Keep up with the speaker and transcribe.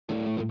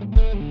Hi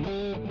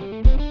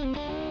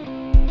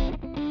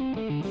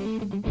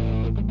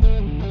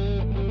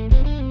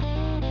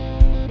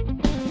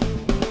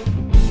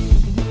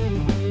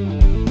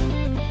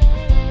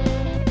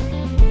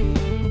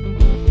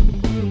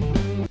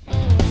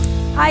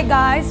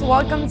guys,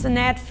 welcome to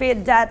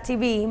NetFit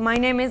TV. My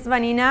name is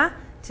Vanina.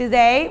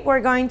 Today we're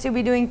going to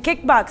be doing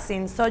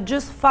kickboxing, so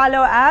just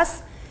follow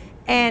us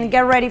and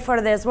get ready for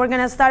this. We're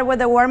gonna start with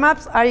the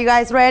warm-ups. Are you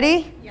guys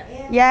ready?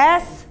 Yes.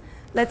 Yes?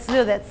 Let's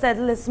do that. So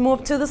let's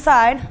move to the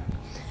side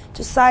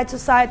to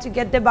side to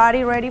get the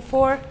body ready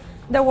for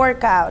the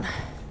workout.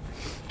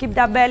 Keep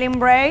that belly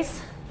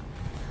embrace.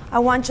 I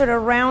want you to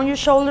round your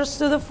shoulders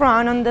to the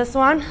front on this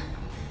one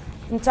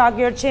and tuck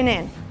your chin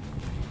in.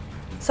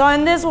 So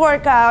in this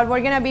workout,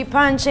 we're gonna be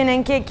punching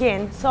and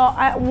kicking. So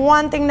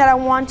one thing that I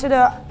want you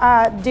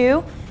to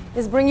do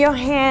is bring your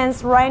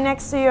hands right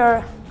next to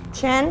your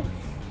chin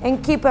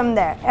and keep them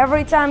there.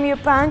 Every time you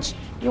punch,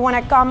 you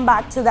wanna come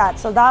back to that.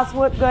 So that's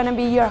what's gonna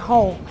be your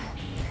home.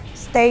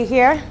 Stay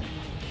here.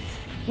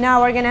 Now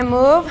we're gonna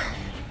move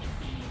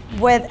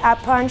with a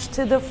punch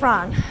to the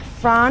front.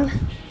 Front,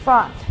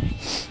 front.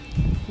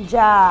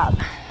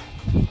 Jab.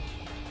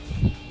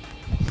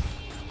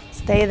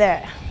 Stay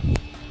there.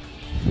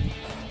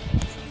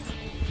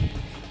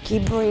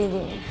 Keep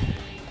breathing.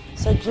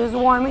 So just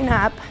warming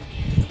up.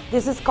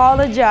 This is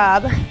called a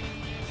jab.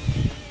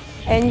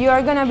 And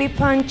you're gonna be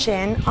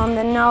punching on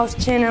the nose,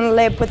 chin, and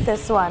lip with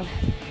this one.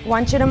 I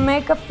want you to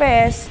make a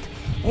fist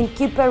and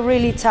keep it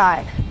really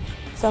tight.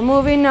 So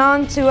moving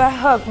on to a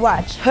hook,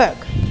 watch, hook.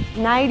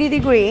 90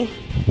 degree,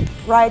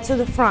 right to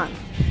the front.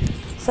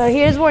 So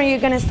here's where you're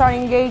gonna start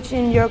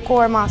engaging your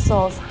core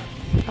muscles.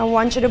 I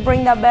want you to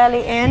bring that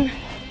belly in.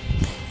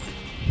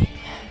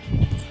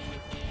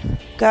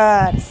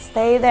 Good,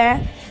 stay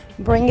there.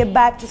 Bring it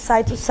back to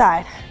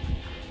side.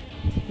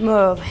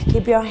 Move,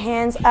 keep your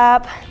hands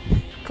up,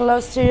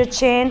 close to your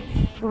chin,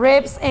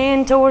 ribs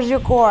in towards your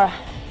core.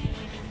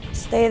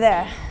 Stay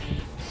there.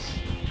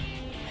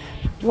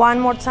 One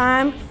more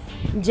time,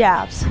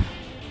 jabs,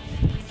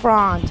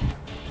 front.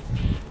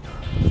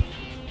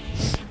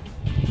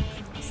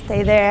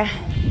 Stay there.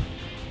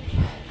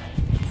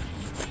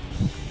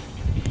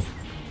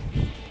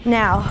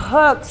 Now,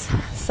 hooks,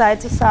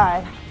 side to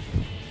side.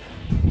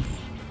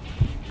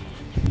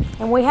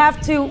 And we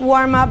have to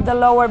warm up the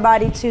lower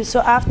body too. So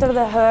after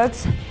the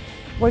hooks,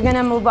 we're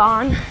gonna move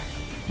on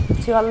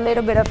to a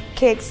little bit of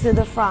kicks to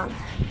the front.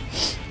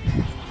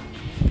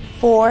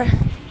 4,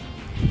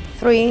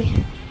 3,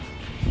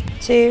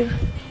 2,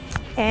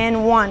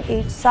 and 1.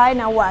 Each side.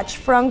 Now watch,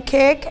 front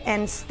kick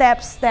and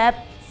step,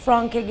 step,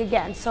 front kick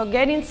again. So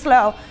getting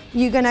slow,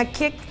 you're gonna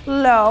kick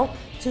low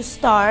to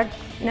start.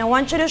 And I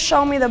want you to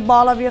show me the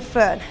ball of your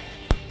foot.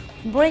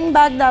 Bring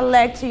back that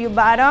leg to your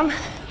bottom.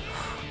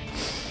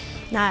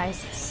 Nice.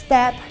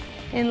 Step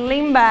and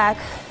lean back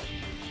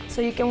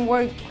so you can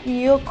work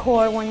your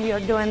core when you're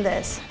doing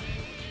this.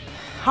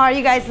 How are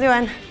you guys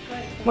doing?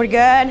 Good. We're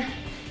good.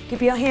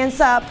 Keep your hands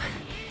up.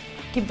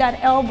 Keep that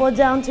elbow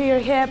down to your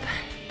hip.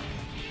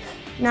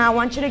 Now I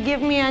want you to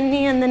give me a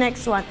knee in the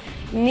next one.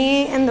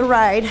 Knee in the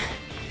right,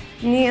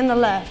 knee in the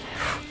left.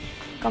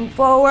 Come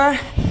forward,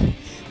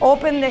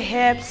 open the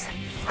hips,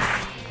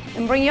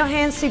 and bring your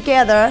hands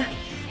together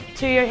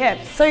to your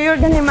hips. So you're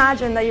gonna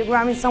imagine that you're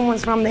grabbing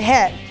someone's from the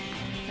head.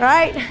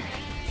 Right?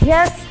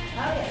 Yes?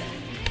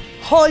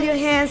 Hold your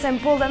hands and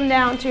pull them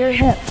down to your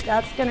hips.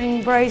 That's gonna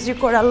embrace your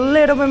core a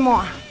little bit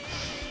more.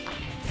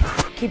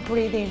 Keep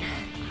breathing.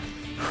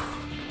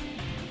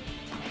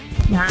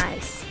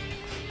 Nice.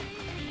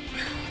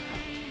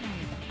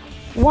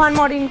 One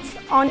more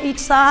on each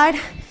side,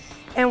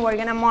 and we're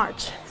gonna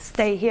march.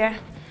 Stay here.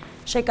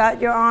 Shake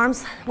out your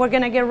arms. We're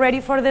gonna get ready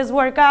for this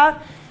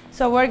workout.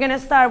 So we're gonna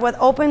start with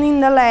opening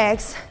the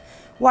legs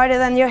wider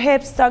than your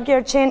hips, tuck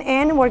your chin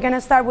in. We're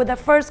gonna start with the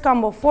first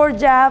combo, 4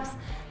 jabs,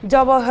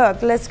 double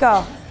hook. Let's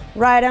go,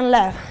 right and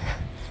left,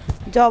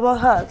 double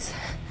hooks.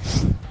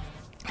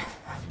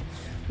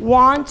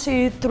 1,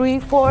 2, 3,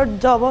 4,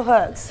 double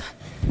hooks.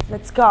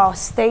 Let's go,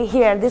 stay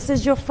here. This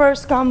is your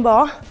first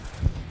combo.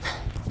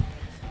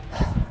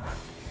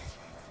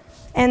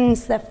 And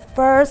it's the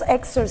first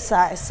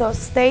exercise, so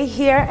stay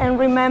here and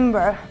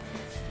remember,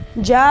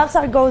 jabs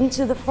are going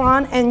to the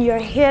front and you're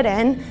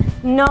hitting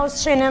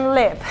nose, chin, and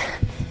lip.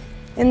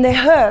 In the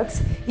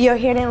hooks, you're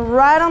hitting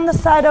right on the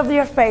side of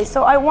your face.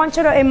 So I want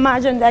you to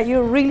imagine that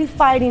you're really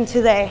fighting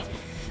today.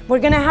 We're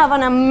gonna have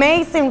an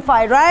amazing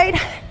fight, right?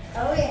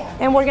 Oh yeah.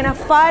 And we're gonna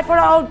fight for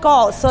our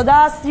goals. So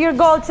that's your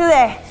goal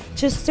today,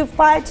 just to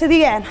fight to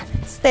the end.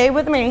 Stay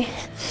with me.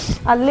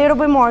 A little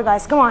bit more,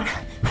 guys, come on.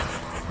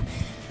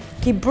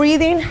 Keep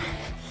breathing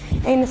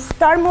and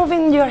start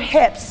moving your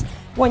hips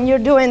when you're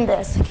doing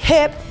this.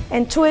 Hip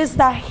and twist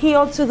that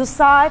heel to the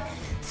side.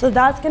 So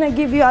that's gonna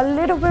give you a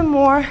little bit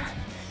more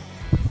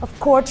of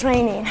core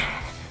training.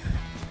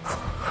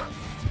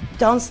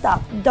 Don't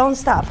stop, don't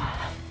stop.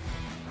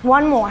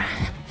 One more.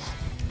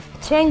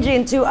 Change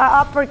into an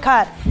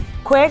uppercut.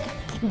 Quick,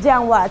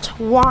 down watch.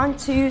 1,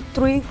 2,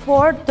 3,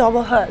 4,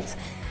 double hooks.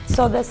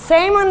 So the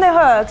same on the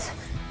hooks,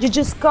 You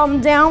just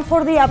come down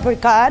for the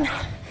uppercut,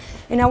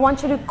 and I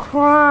want you to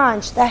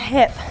crunch the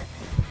hip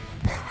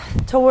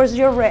towards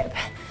your rib.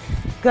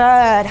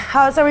 Good.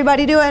 How's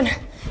everybody doing?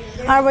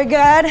 Are we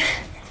good?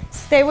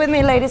 Stay with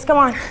me, ladies. Come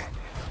on.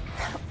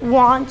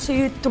 1,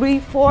 2, 3,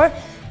 4.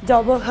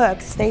 Double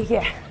hook. Stay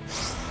here.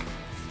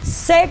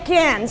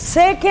 Second.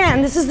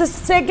 This is the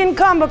second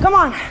combo. Come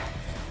on.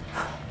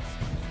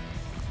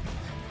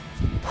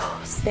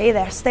 Stay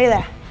there. Stay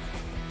there.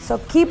 So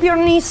keep your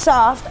knees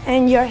soft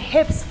and your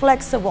hips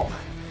flexible.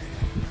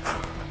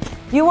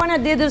 You want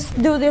to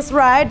do this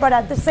right, but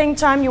at the same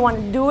time, you want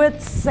to do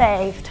it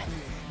safe.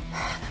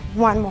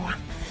 One more.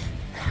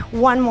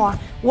 One more.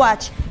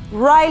 Watch.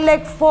 Right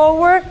leg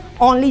forward,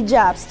 only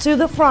jabs to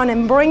the front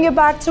and bring it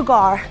back to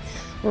guard.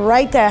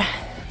 Right there.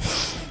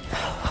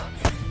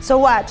 So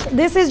watch.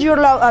 This is your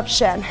low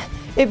option.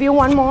 If you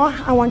want more,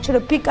 I want you to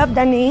pick up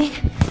the knee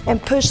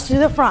and push to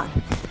the front.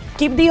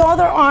 Keep the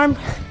other arm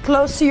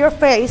close to your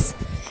face,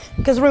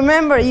 because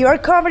remember, you are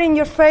covering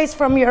your face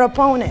from your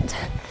opponent.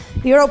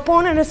 Your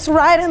opponent is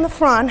right in the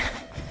front,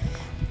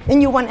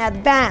 and you want to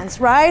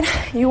advance, right?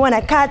 You want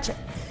to catch it.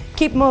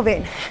 Keep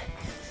moving.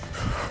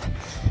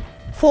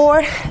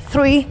 4,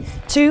 3,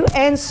 2,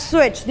 and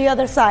switch the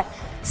other side.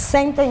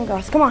 Same thing,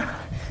 girls. Come on.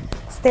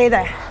 Stay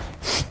there.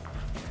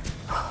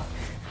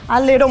 A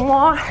little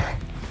more.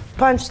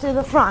 Punch to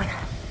the front.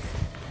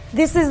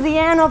 This is the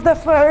end of the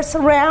first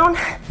round.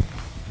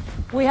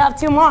 We have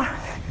 2 more.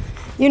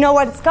 You know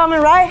what's coming,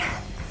 right?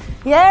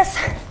 Yes?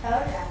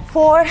 Okay.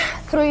 4,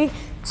 3,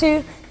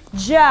 2,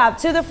 jab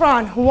to the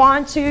front.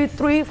 1, 2,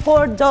 3,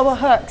 4, double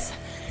hooks.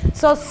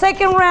 So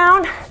second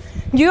round,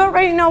 you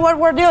already know what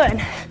we're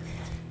doing.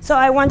 So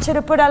I want you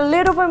to put a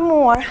little bit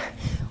more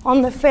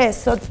on the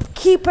fist. So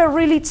keep it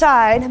really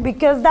tight,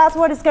 because that's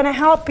what is gonna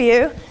help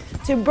you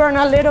to burn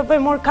a little bit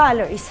more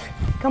calories.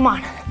 Come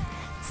on,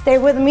 stay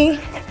with me.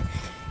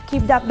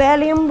 Keep that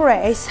belly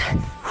embrace.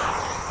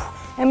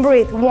 And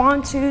breathe.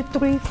 1, 2,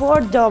 3,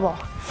 4, double.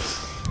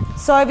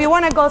 So if you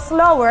wanna go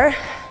slower,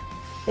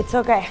 it's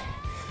okay.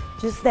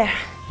 Just there,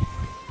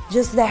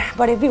 just there.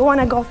 But if you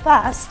wanna go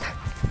fast,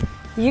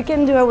 you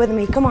can do it with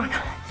me. Come on,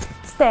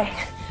 stay.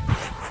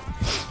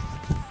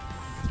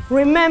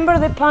 Remember,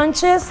 the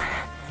punches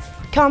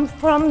come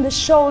from the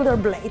shoulder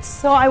blades.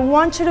 So I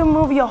want you to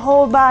move your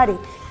whole body.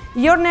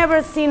 You've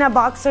never seen a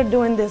boxer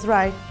doing this,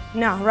 right?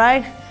 No,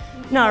 right?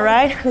 No,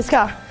 right? Let's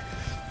go.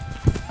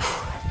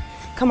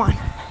 Come on.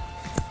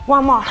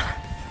 One more.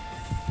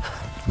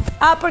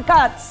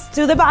 Uppercuts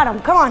to the bottom.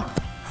 Come on.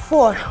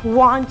 4.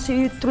 1,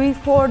 2, 3,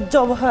 4.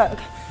 Double hook.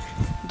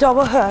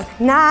 Double hook.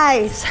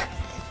 Nice.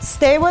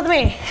 Stay with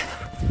me.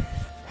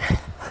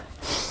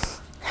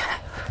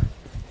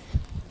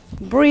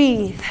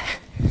 Breathe.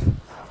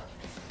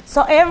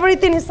 So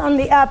everything is on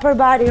the upper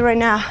body right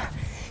now.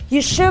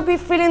 You should be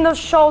feeling those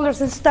shoulders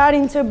and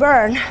starting to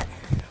burn.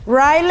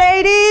 Right,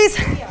 ladies?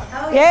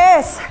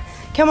 Yes.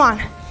 Come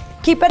on.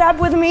 Keep it up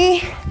with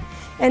me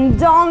and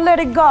don't let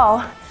it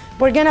go.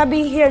 We're gonna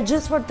be here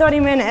just for 30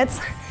 minutes.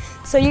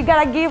 So you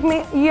gotta give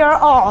me your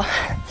all.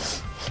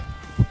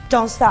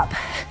 Don't stop.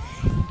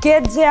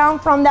 Get down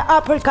from the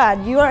uppercut.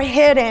 You are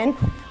hitting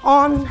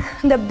on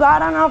the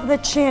bottom of the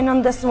chin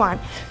on this one.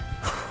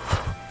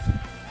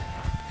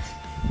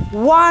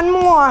 One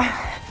more.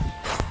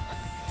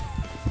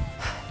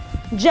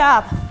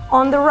 Jab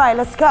on the right.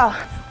 Let's go.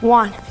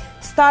 1.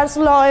 Start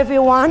slow if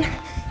you want,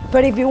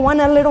 but if you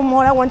want a little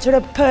more, I want you to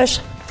push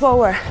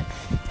forward.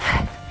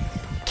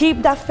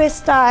 Keep that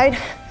fist tight.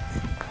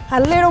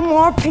 A little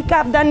more, pick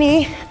up the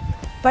knee,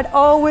 but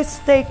always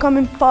stay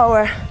coming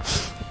forward.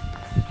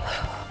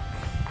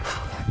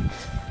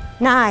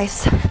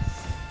 Nice.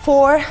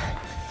 4,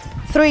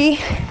 3,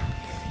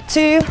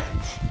 2,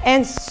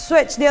 and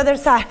switch the other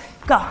side.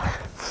 Go.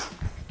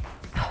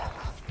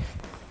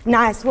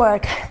 Nice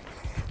work.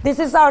 This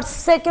is our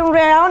second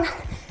round,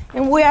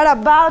 and we are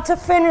about to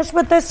finish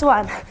with this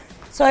one.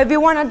 So if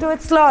you want to do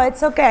it slow,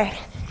 it's okay.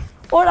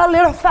 Or a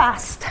little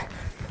fast.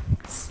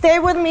 Stay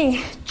with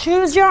me.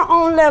 Choose your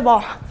own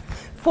level.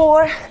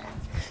 4,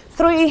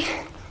 3,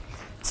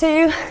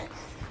 2,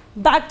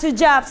 back to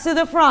jabs to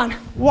the front.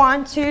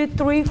 1, 2,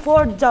 3,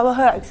 4, double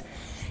hooks.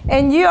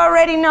 And you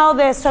already know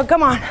this, so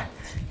come on.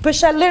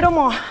 Push a little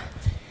more.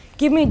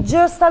 Give me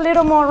just a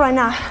little more right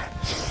now.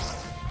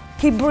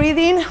 Keep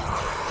breathing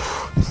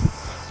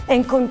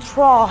and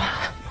control.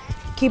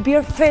 Keep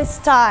your fists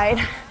tight.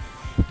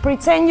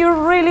 Pretend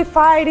you're really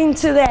fighting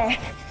today.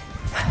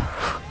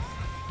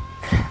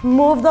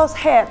 Move those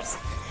hips.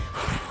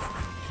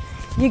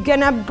 You're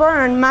gonna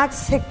burn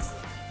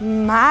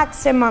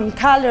maximum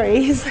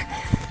calories.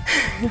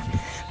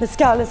 Let's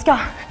go, let's go.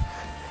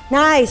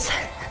 Nice.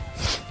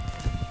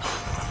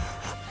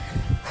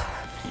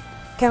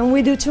 Can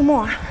we do 2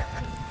 more?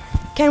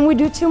 Can we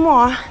do 2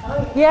 more?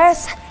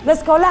 Yes?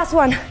 Let's go, last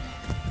one.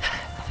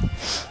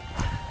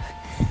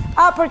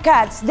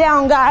 Uppercuts,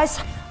 down guys,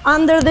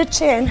 under the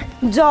chin,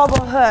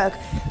 double hook.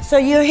 So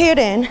you're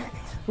hitting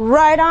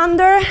right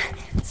under,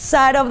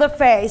 side of the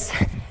face.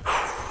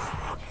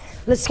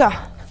 Let's go.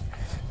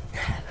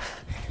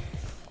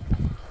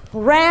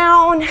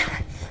 Round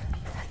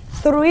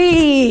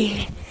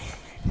 3.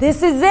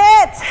 This is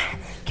it.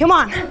 Come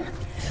on.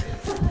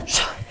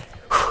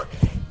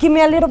 Give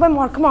me a little bit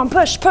more. Come on,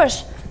 push,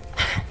 push.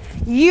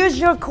 Use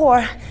your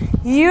core.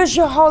 Use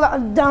your whole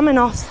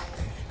abdominals.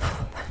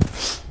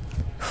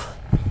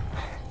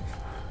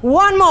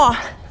 One more.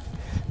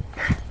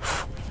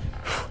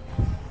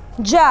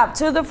 Jab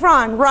to the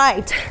front,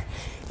 right.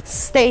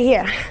 Stay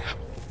here.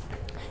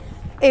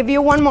 If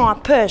you want more,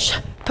 push.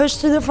 Push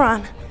to the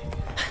front.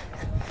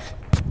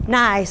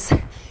 Nice.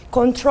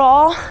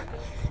 Control.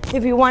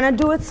 If you want to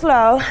do it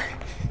slow,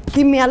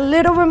 give me a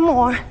little bit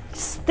more.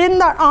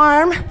 Extend that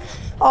arm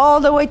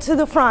all the way to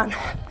the front.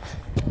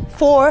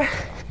 4,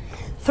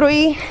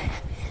 3,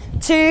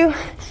 2,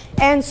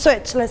 and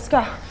switch. Let's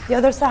go. The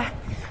other side.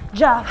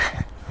 Jab.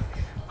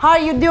 How are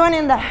you doing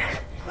in there?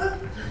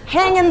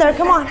 Hang in there.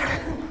 Come on.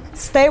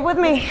 Stay with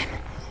me.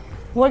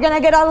 We're going to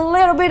get a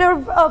little bit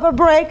of a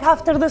break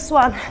after this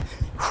one.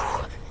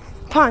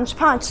 Punch,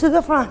 punch to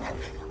the front.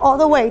 All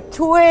the way.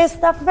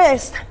 Twist the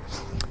fist.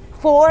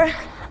 4,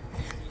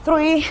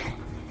 3,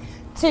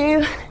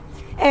 2,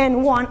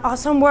 and 1.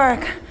 Awesome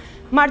work.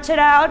 March it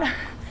out.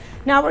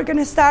 Now we're going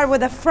to start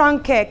with a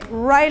front kick.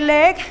 Right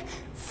leg,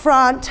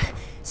 front,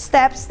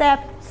 step,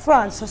 step,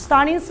 front. So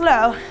starting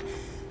slow.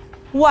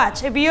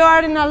 Watch. If you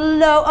are in a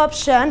low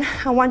option,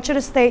 I want you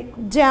to stay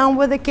down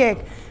with the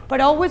kick.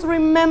 But always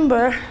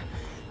remember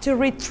to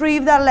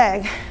retrieve that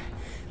leg.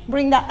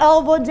 Bring the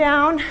elbow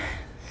down.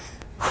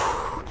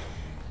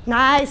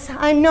 Nice.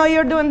 I know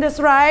you're doing this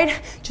right.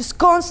 Just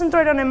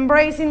concentrate on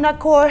embracing that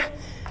core.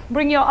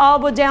 Bring your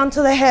elbow down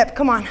to the hip.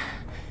 Come on.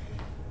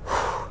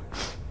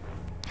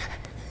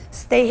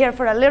 Stay here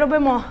for a little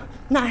bit more.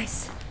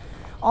 Nice.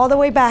 All the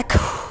way back.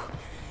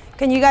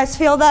 Can you guys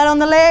feel that on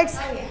the legs?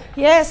 Oh, yeah.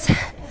 Yes.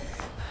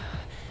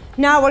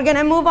 Now we're going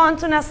to move on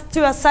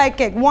to a side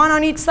kick. One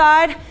on each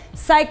side.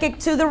 Side kick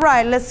to the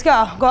right. Let's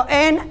go. Go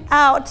in,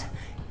 out,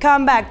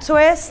 come back.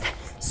 Twist,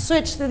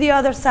 switch to the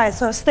other side.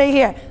 So stay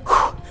here.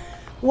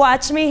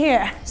 Watch me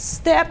here.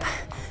 Step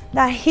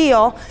that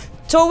heel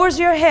towards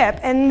your hip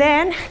and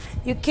then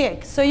you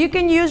kick. So you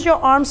can use your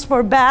arms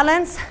for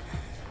balance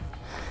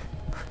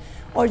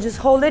or just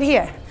hold it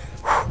here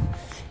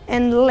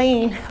and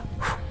lean.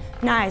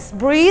 Nice.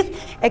 Breathe.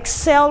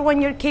 Exhale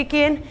when you're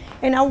kicking.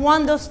 And I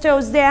want those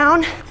toes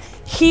down,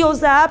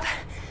 heels up,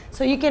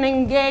 so you can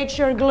engage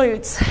your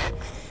glutes.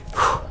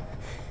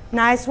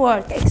 Nice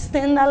work.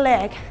 Extend the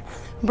leg.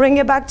 Bring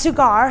it back to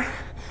guard.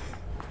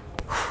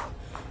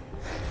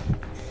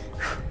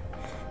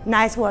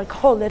 Nice work.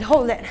 Hold it,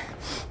 hold it.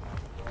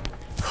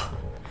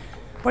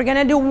 We're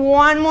gonna do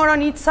one more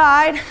on each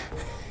side,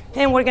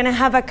 and we're gonna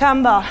have a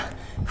combo.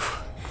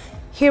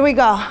 Here we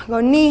go. Go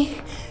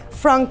knee,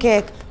 front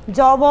kick,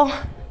 double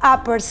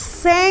upper,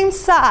 same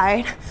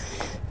side,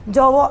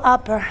 double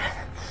upper,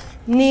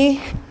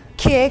 knee,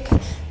 kick,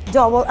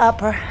 double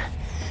upper.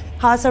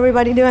 How's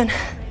everybody doing?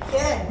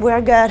 Good.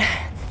 We're good.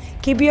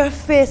 Keep your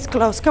fists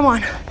close. Come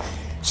on.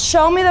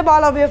 Show me the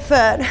ball of your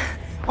foot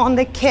on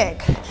the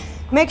kick.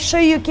 Make sure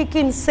you kick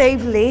in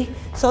safely,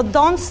 so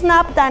don't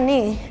snap that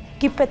knee.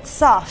 Keep it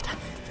soft.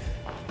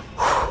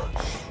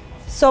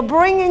 So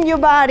bringing your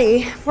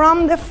body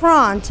from the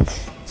front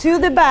to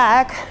the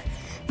back,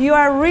 you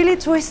are really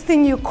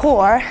twisting your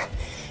core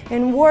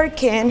and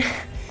working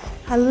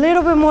a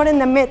little bit more in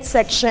the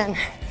midsection.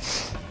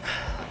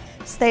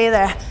 Stay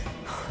there.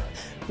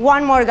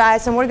 One more,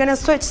 guys, and we're gonna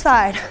switch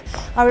side.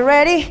 Are we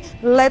ready?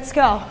 Let's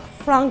go.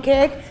 Front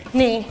kick,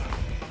 knee.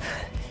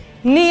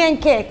 Knee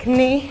and kick,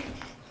 knee,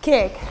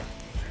 kick.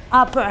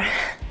 Upper,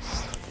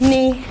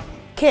 knee,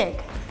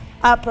 kick.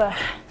 Upper.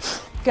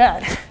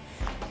 Good.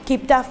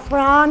 Keep that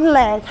front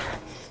leg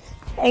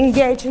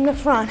engaged in the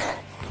front.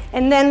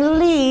 And then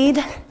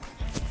lead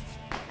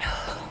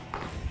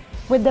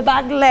with the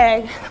back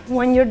leg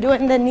when you're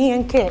doing the knee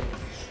and kick.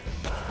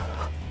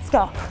 Let's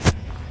go.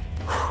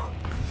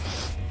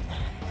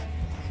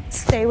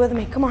 Stay with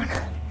me, come on.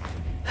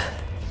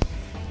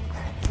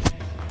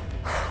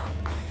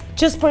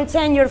 Just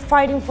pretend you're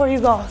fighting for your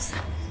goals.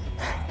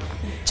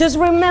 Just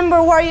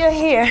remember why you're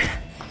here,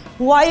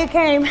 why you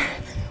came,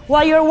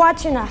 why you're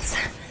watching us.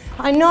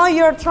 I know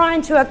you're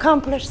trying to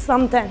accomplish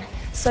something,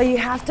 so you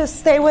have to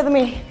stay with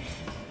me.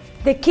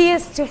 The key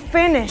is to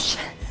finish.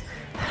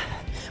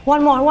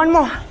 One more, one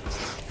more.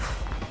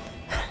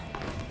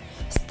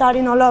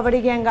 Starting all over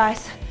again,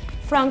 guys.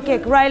 Front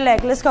kick, right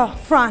leg, let's go.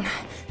 Front,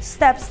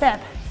 step,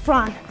 step,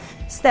 front,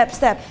 step,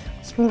 step.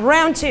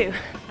 Round 2.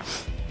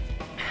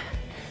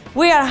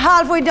 We are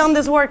halfway done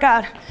this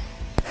workout.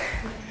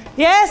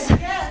 Yes?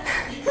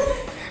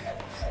 Yes.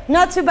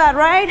 Not too bad,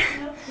 right?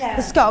 Yeah.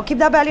 Let's go. Keep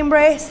that belly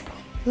embrace.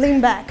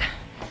 Lean back.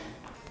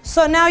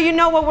 So now you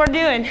know what we're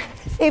doing.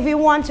 If you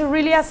want to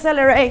really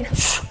accelerate,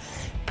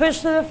 push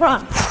to the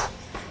front.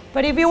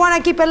 But if you want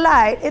to keep it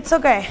light, it's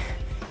okay.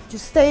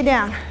 Just stay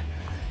down.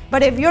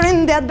 But if you're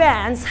in the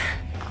advance,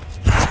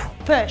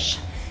 push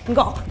and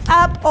go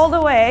up all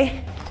the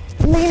way,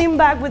 leaning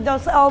back with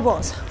those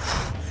elbows.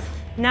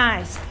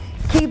 Nice.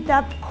 Keep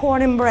that core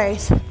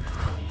embrace.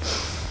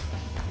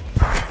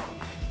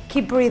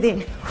 Keep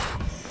breathing.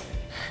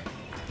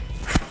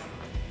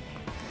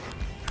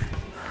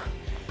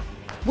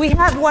 We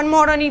have one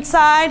more on each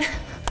side.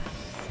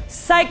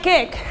 Side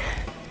kick.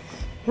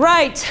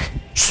 Right.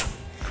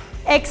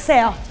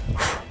 Exhale.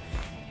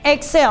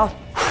 Exhale.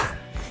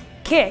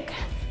 Kick.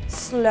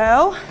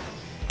 Slow.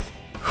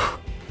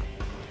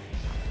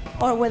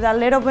 Or with a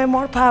little bit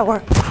more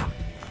power.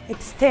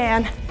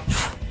 Extend.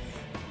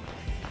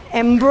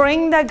 And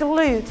bring the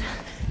glute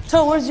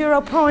towards your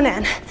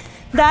opponent.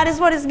 That is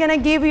what is gonna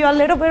give you a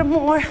little bit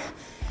more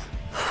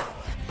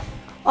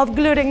of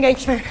glute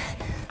engagement.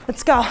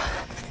 Let's go.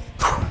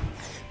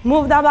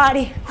 Move the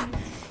body.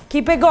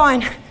 Keep it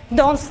going.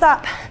 Don't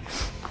stop.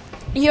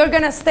 You're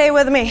gonna stay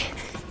with me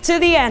to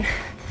the end.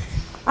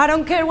 I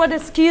don't care what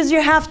excuse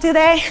you have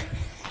today.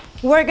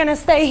 We're gonna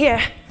stay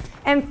here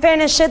and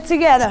finish it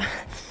together.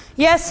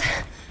 Yes?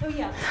 Oh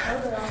yeah.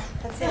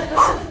 That's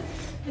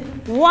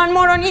it. One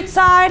more on each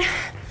side.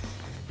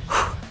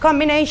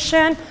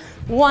 Combination.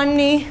 One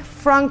knee,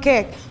 front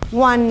kick.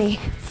 One knee,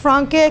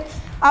 front kick,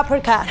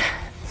 uppercut.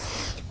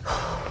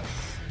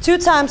 2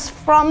 times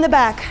from the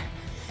back.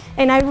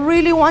 And I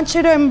really want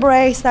you to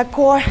embrace that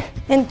core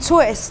and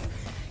twist.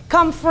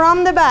 Come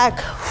from the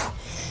back.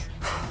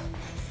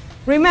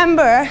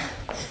 Remember,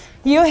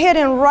 you're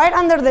hitting right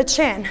under the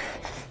chin.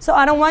 So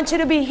I don't want you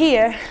to be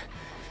here.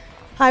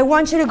 I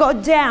want you to go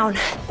down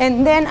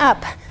and then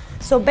up.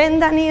 So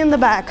bend that knee in the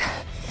back.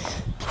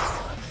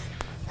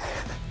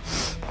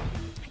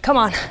 Come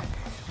on.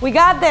 We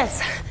got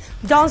this.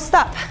 Don't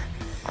stop.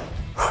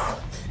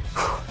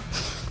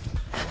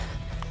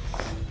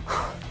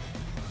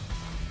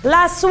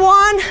 Last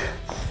one.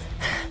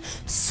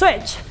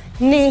 Switch.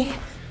 Knee,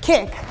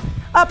 kick,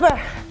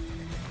 upper.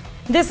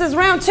 This is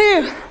round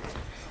 2.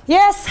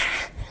 Yes?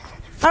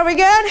 Are we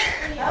good?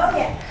 Oh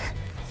yeah.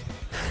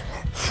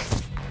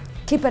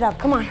 Keep it up,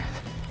 come on.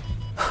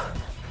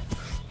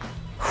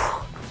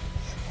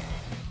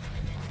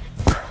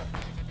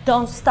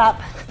 Don't stop.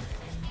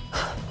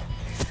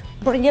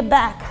 Bring it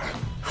back.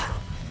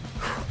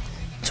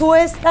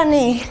 Twist the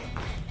knee.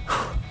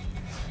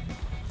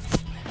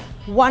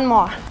 One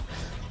more.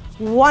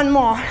 One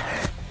more.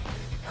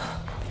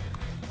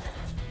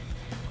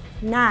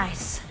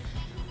 Nice.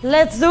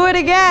 Let's do it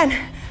again.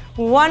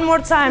 One more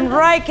time.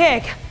 Right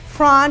kick.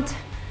 Front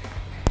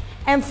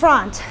and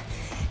front.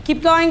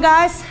 Keep going,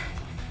 guys.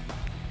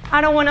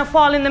 I don't want to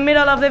fall in the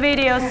middle of the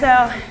video,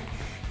 so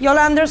you'll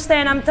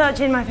understand I'm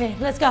touching my feet.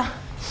 Let's go.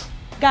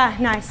 Got it.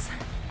 Nice.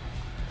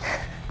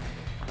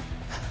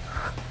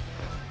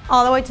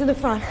 All the way to the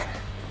front.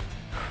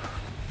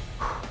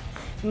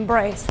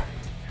 Embrace.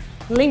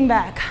 Lean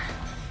back.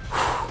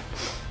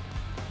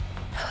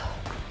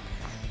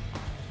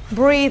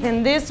 Breathe.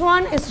 And this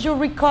one is your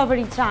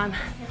recovery time.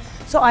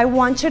 So I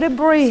want you to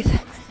breathe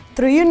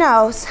through your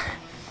nose.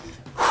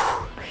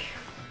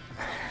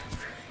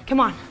 Come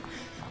on.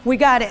 We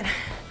got it.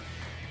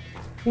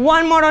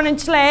 One more on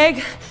each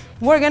leg.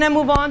 We're gonna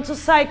move on to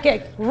side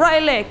kick.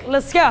 Right leg.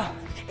 Let's go.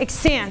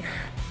 Extend.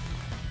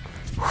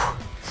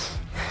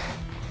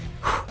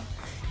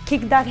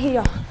 Kick that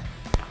heel.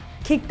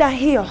 Kick that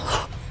heel.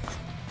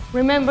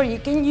 Remember, you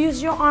can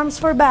use your arms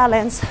for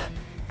balance.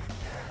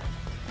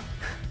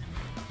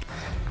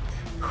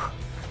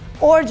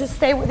 Or just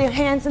stay with your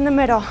hands in the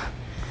middle.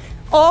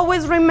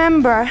 Always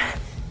remember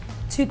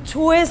to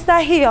twist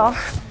the heel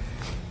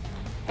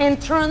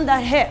and turn the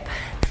hip.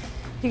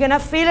 You're gonna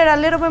feel it a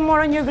little bit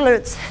more on your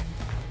glutes.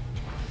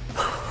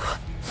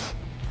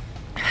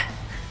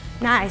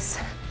 Nice.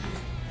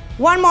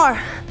 One more.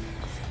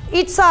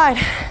 Each side.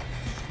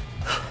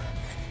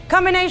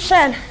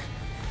 Combination.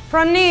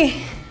 Front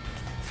knee,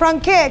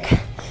 front kick,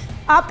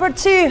 upper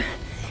 2.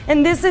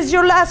 And this is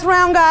your last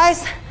round,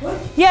 guys.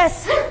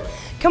 Yes.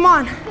 Come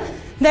on.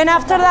 Then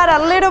after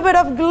that, a little bit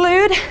of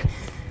glute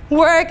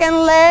work and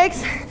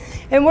legs.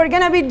 And we're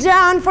gonna be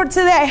done for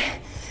today.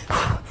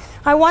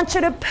 I want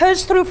you to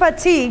push through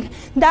fatigue.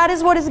 That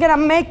is what is gonna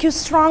make you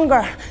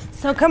stronger.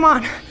 So come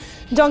on,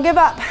 don't give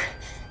up.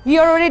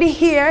 You're already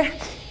here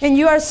and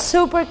you are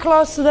super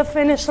close to the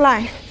finish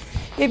line.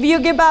 If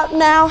you give up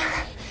now,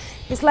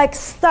 it's like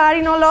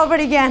starting all over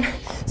again.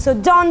 So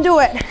don't do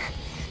it.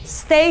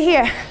 Stay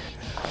here.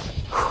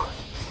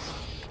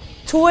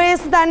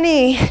 Twist the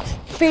knee.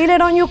 Feel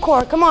it on your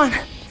core. Come on.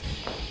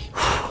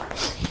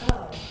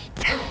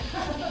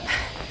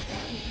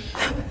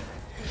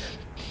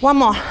 One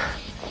more.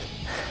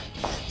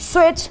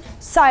 Switch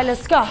side.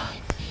 Let's go.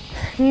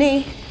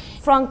 Knee,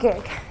 front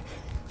kick.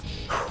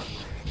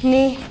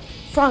 Knee,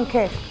 front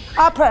kick.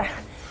 Upper.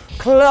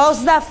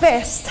 Close the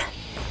fist.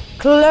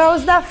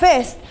 Close the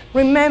fist.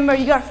 Remember,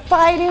 you are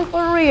fighting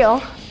for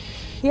real.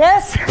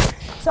 Yes?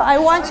 So I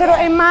want you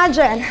to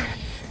imagine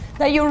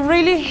that you're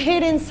really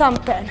hitting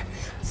something.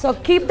 So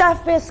keep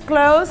that fist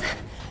closed,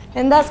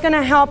 and that's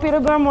gonna help you to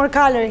burn more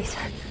calories.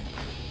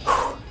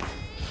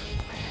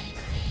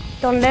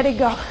 Don't let it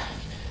go.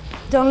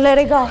 Don't let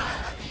it go.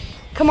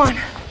 Come on.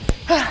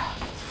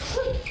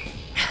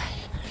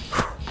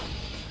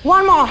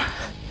 One more.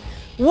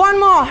 One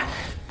more.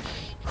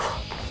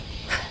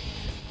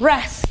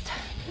 Rest.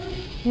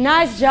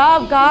 Nice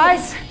job,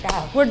 guys.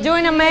 We're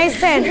doing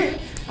amazing.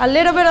 A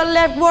little bit of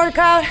leg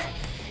workout,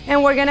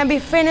 and we're gonna be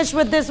finished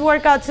with this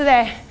workout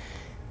today.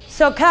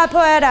 So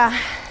capoeira,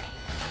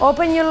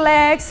 open your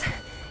legs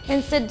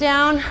and sit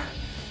down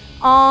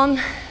on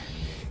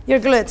your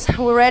glutes.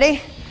 We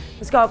ready?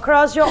 Let's go.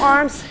 Cross your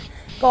arms,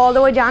 go all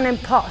the way down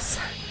and pause.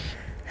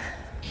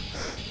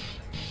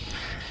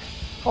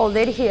 Hold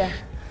it here.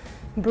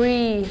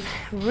 Breathe.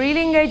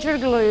 Really engage your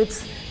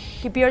glutes.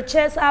 Keep your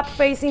chest up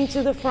facing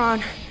to the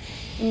front.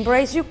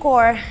 Embrace your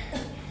core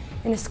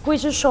and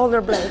squeeze your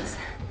shoulder blades.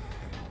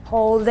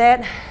 Hold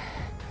it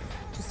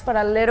just for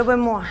a little bit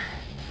more.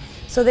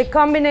 So the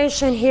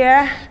combination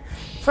here,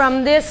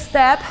 from this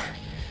step,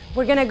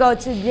 we're gonna go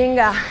to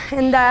Jenga,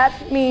 and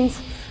that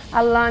means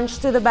a lunge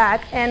to the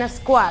back and a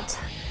squat.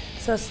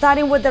 So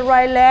starting with the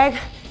right leg,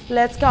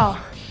 let's go.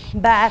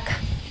 Back,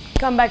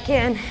 come back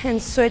in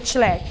and switch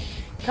leg.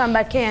 Come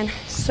back in,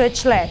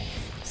 switch leg.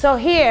 So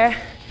here,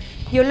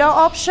 your low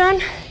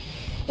option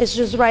is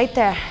just right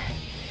there.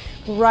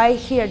 Right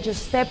here,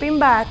 just stepping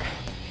back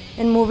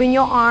and moving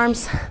your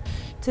arms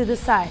to the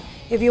side.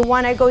 If you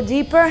wanna go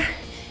deeper,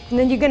 and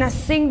then you're gonna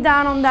sink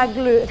down on that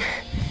glute,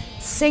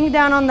 sink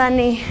down on that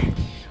knee,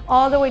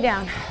 all the way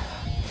down.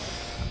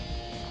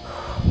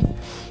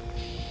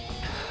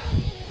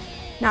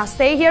 Now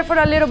stay here for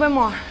a little bit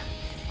more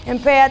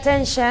and pay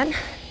attention.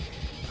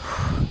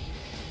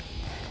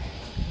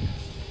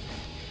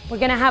 We're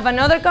gonna have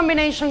another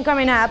combination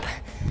coming up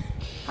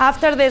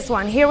after this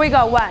one. Here we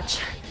go, watch.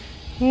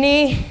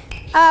 Knee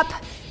up,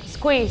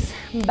 squeeze,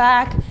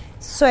 back,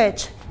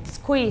 switch,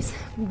 squeeze,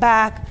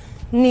 back,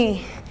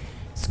 knee.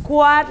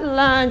 Squat,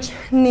 lunge,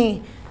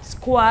 knee.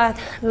 Squat,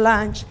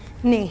 lunge,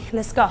 knee.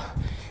 Let's go.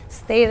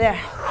 Stay there.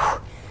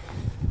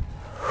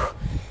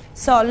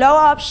 So low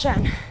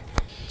option,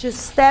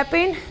 just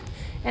stepping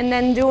and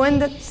then doing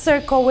the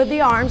circle with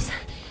the arms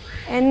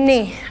and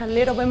knee. A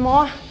little bit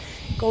more.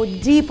 Go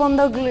deep on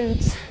the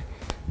glutes.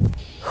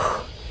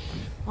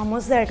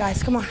 Almost there,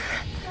 guys. Come on.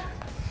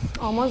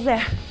 Almost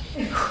there.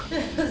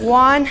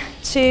 1,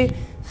 2,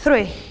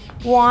 3.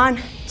 1,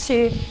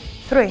 2,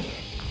 3.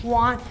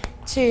 1,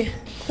 2,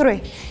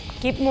 3.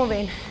 Keep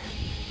moving.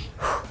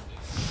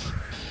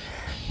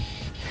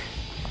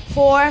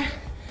 4,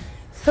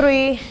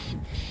 3,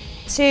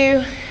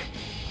 2,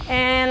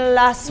 and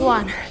last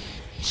one.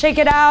 Shake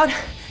it out.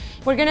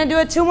 We're gonna do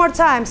it 2 more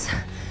times.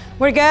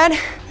 We're good?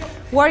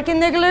 Working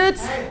the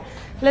glutes.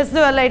 Let's do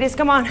it, ladies.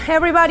 Come on.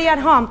 Everybody at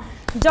home,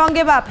 don't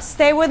give up.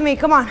 Stay with me.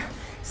 Come on.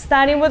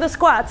 Starting with the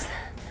squats.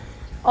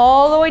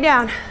 All the way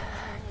down.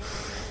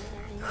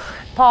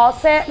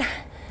 Pause it.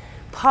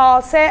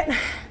 Pause it.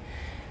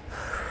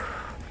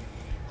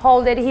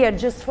 Hold it here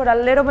just for a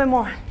little bit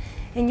more.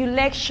 And your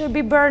legs should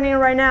be burning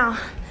right now.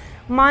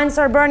 Mines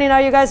are burning.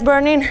 Are you guys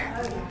burning?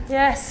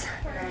 Yes.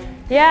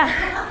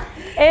 Yeah.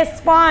 It's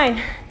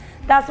fine.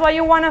 That's what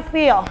you want to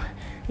feel.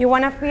 You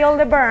want to feel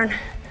the burn.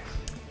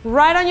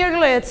 Right on your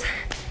glutes,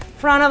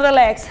 front of the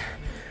legs.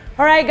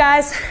 All right,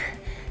 guys.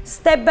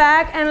 Step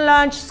back and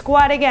lunge,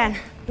 squat again.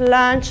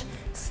 Lunge,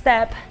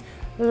 step,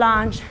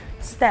 lunge,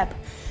 step.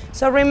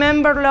 So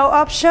remember, low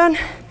option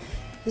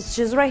is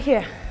just right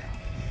here.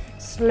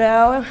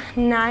 Slow,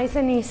 nice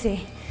and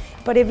easy.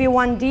 But if you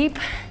want deep,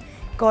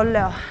 go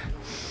low.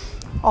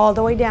 All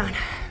the way down.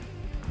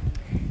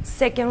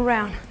 Second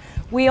round.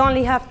 We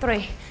only have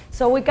 3,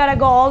 so we gotta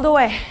go all the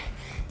way.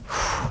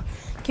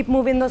 Keep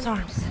moving those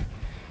arms.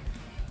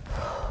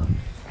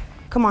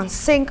 Come on,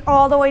 sink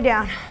all the way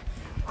down.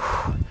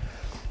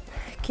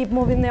 Keep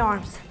moving the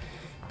arms.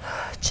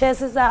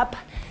 Chest is up.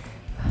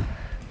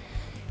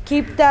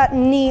 Keep that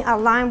knee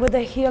aligned with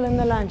the heel in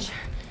the lunge.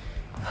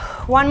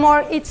 One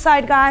more each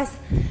side, guys,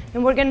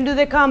 and we're gonna do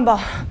the combo.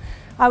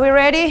 Are we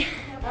ready?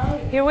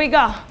 Here we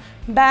go.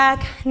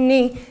 Back,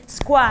 knee,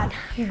 squat.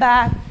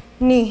 Back,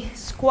 knee,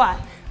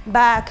 squat.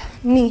 Back,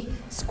 knee,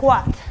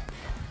 squat.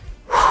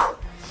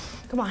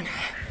 Come on.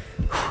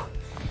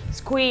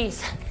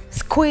 Squeeze,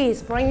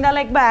 squeeze. Bring the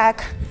leg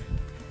back.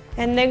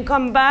 And then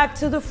come back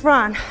to the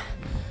front.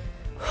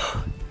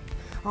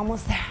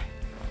 Almost there.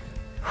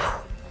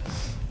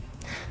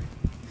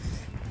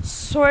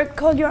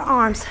 Circle your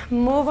arms.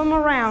 Move them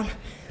around.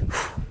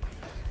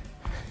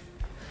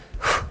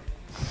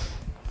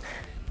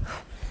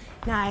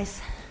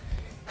 Nice.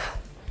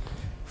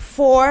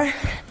 4,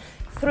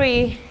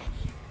 3,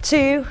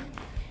 2,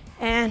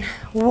 and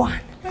 1.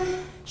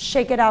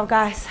 Shake it out,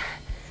 guys.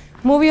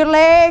 Move your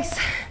legs.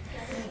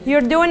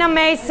 You're doing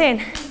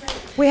amazing.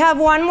 We have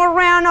one more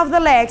round of the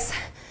legs.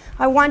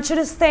 I want you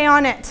to stay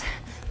on it.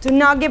 Do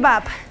not give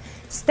up.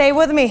 Stay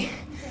with me.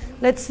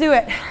 Let's do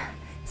it.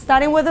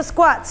 Starting with the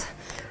squats.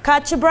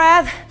 Catch your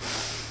breath.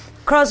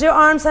 Cross your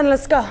arms and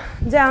let's go.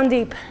 Down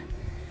deep.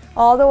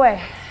 All the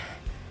way.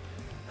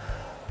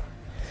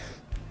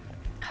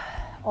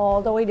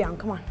 All the way down.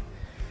 Come on.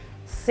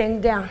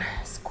 Sink down.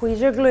 Squeeze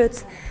your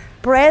glutes.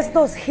 Press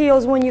those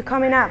heels when you're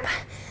coming up.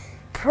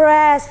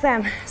 Press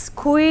them.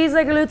 Squeeze the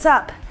glutes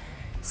up.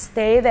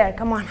 Stay there.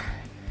 Come on.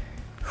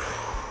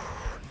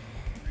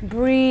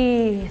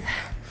 Breathe.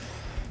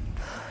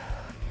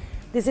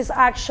 This is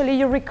actually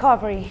your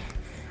recovery.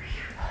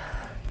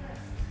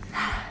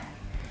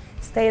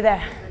 Stay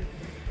there.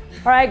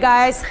 All right,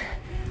 guys,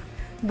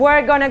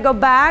 we're gonna go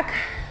back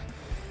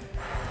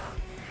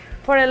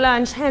for a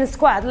lunge and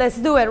squat. Let's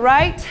do it,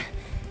 right?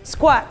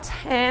 Squat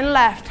and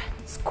left,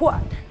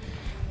 squat.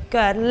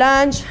 Good,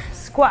 lunge,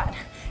 squat.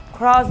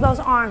 Cross those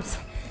arms,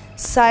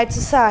 side to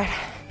side.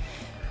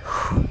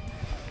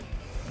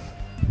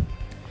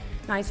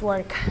 Nice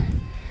work.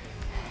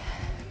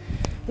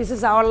 This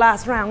is our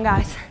last round,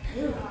 guys.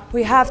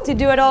 We have to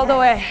do it all the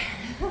way.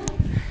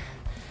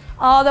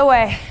 All the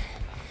way.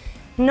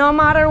 No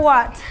matter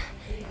what.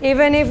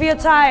 Even if you're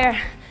tired,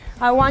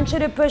 I want you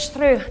to push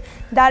through.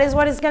 That is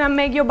what is gonna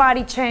make your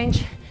body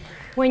change.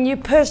 When you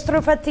push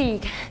through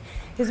fatigue,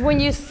 is when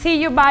you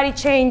see your body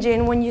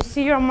changing, when you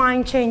see your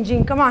mind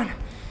changing. Come on.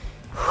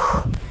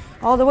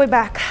 All the way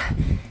back.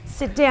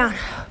 Sit down.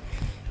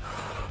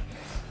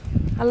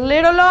 A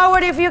little lower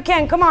if you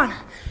can. Come on.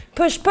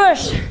 Push,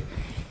 push.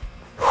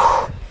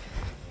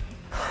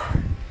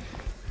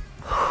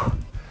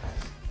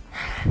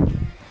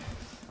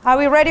 Are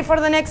we ready for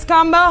the next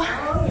combo?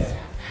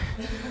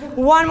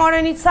 One more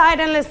on each side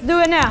and let's do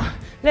it now.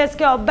 Let's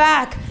go.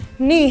 Back,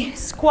 knee,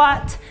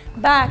 squat,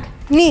 back,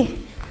 knee.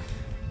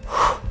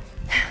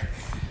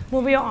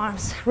 Move your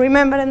arms.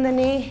 Remember in the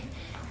knee,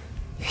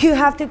 you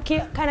have to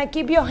kind of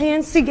keep your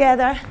hands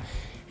together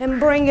and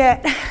bring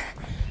it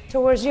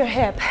towards your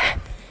hip.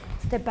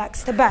 Step back,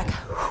 step back.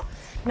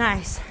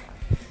 Nice.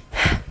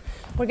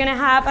 We're gonna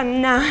have a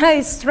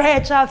nice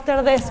stretch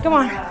after this. Come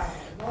on.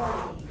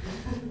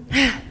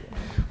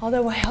 All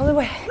the way, all the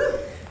way.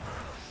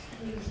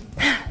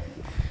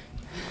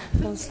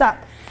 Don't stop.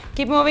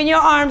 Keep moving your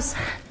arms.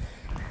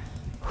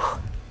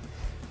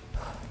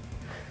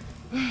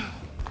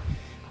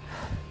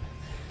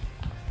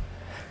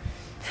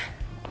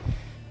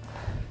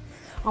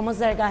 Almost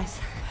there, guys.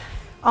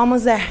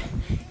 Almost there.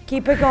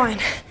 Keep it going.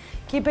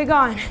 Keep it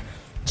going.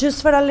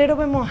 Just for a little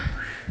bit more.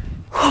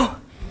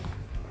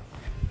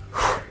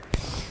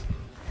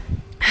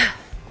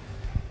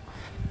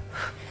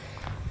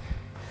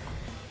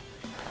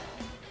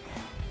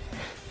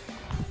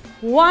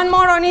 One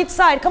more on each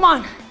side. Come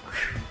on.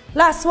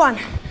 Last one.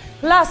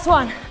 Last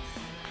one.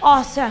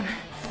 Awesome.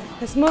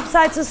 Let's move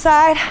side to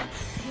side.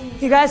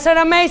 You guys are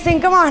amazing.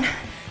 Come on.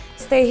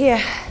 Stay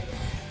here.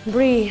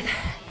 Breathe.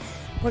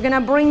 We're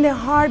gonna bring the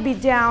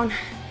heartbeat down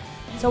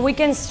so we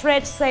can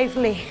stretch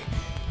safely.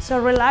 So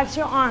relax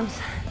your arms.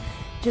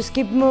 Just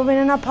keep moving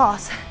in a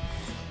pause.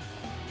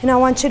 And I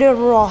want you to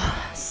roll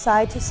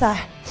side to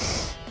side.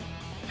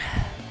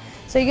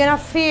 So you're gonna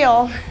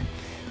feel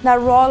that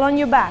roll on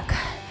your back.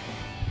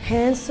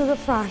 Hands to the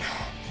front.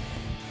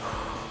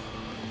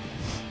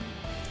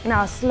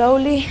 Now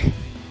slowly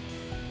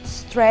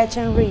stretch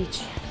and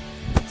reach.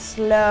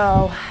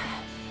 Slow.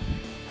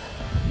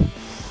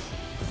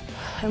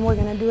 And we're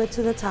gonna do it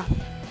to the top.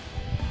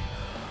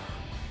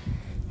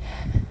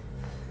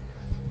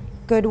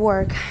 Good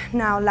work.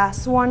 Now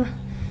last one.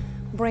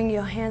 Bring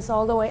your hands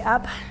all the way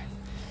up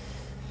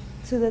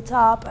to the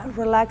top.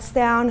 Relax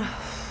down.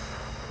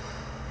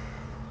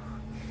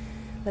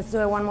 Let's do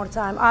it one more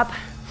time. Up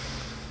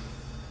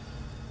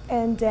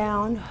and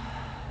down.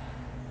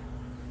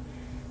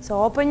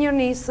 So open your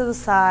knees to the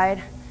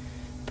side.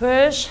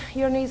 Push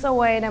your knees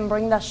away and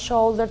bring that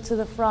shoulder to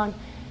the front.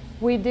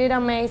 We did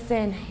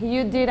amazing.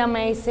 You did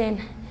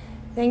amazing.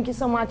 Thank you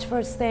so much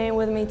for staying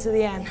with me to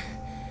the end.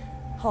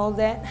 Hold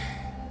it.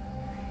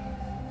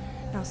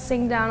 Now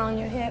sink down on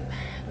your hip.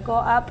 Go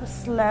up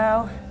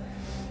slow.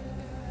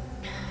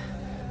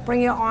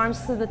 Bring your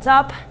arms to the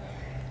top.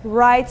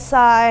 Right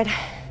side.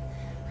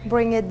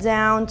 Bring it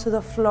down to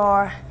the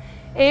floor.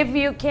 If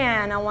you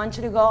can, I want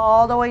you to go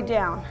all the way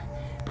down.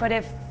 But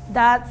if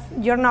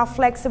you're not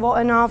flexible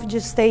enough,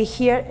 just stay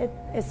here.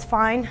 It's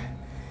fine.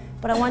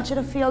 But I want you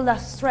to feel that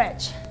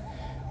stretch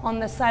on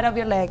the side of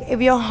your leg.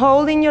 If you're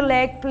holding your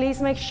leg, please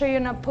make sure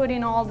you're not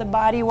putting all the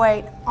body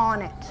weight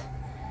on it.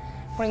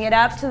 Bring it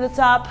up to the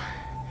top.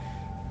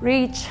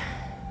 Reach.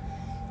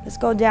 Let's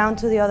go down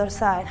to the other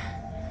side.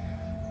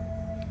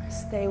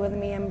 Stay with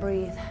me and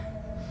breathe.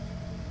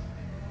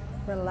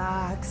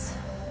 Relax.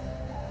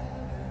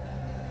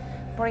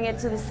 Bring it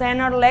to the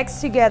center, legs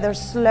together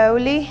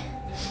slowly.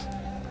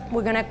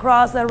 We're gonna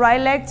cross the right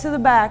leg to the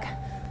back,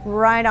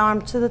 right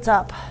arm to the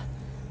top.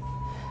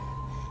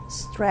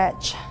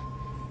 Stretch.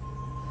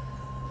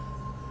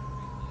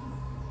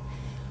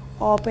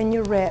 Open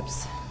your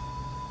ribs.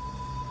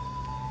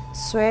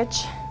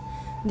 Switch.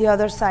 The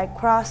other side,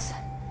 cross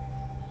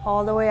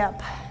all the way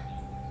up.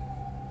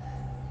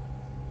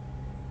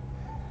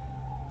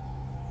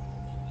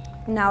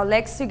 Now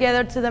legs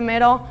together to the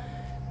middle.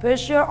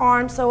 Push your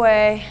arms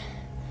away.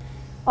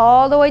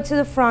 All the way to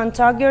the front.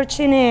 Tuck your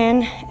chin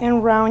in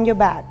and round your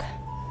back.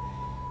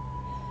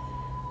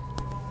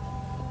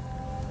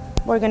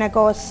 We're gonna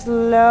go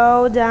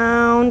slow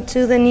down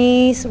to the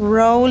knees,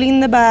 rolling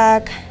the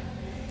back.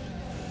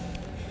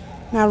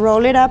 Now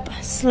roll it up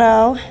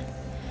slow.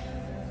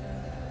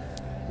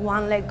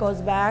 One leg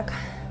goes back.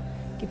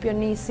 Keep your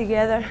knees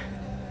together.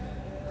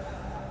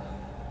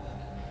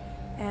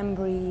 And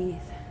breathe.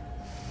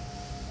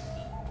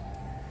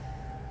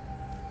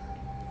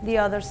 The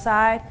other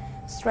side.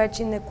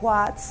 Stretching the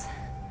quads.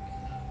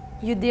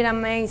 You did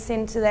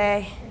amazing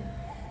today.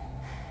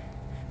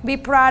 Be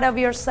proud of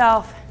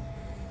yourself.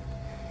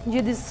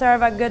 You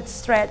deserve a good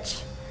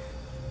stretch.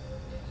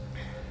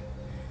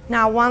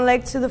 Now one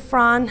leg to the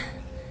front.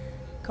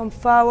 Come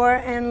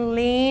forward and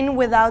lean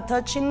without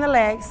touching the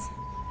legs.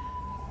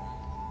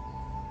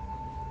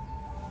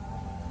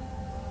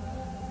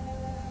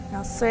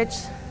 Now switch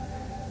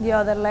the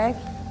other leg.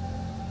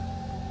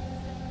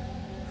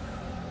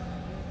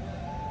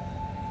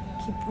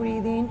 Keep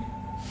breathing.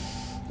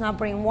 Now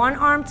bring one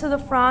arm to the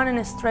front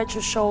and stretch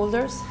your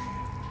shoulders.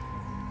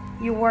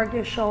 You work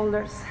your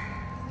shoulders.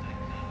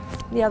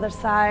 The other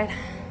side.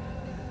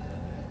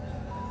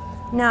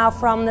 Now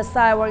from the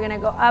side we're gonna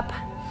go up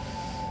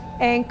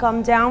and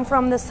come down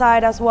from the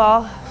side as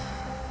well.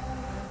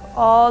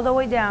 All the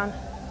way down.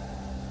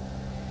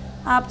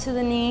 Up to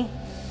the knee,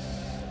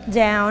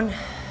 down,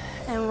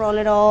 and roll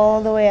it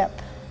all the way up.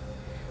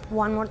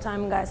 One more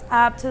time, guys.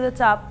 Up to the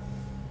top.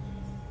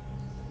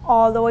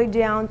 All the way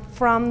down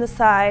from the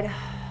side,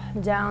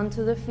 down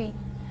to the feet.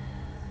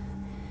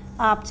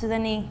 Up to the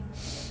knee,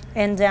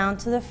 and down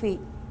to the feet.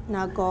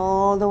 Now go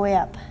all the way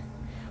up.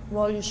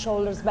 Roll your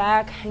shoulders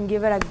back and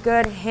give it a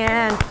good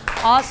hand.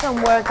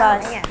 Awesome work,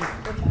 guys.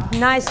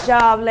 Nice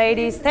job,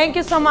 ladies. Thank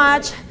you so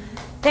much.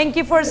 Thank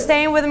you for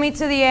staying with me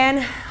to the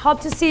end. Hope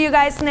to see you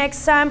guys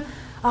next time.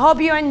 I hope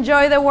you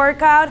enjoy the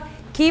workout.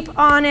 Keep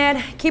on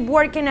it. Keep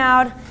working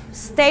out.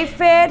 Stay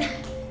fit.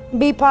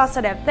 Be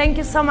positive. Thank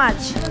you so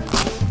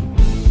much.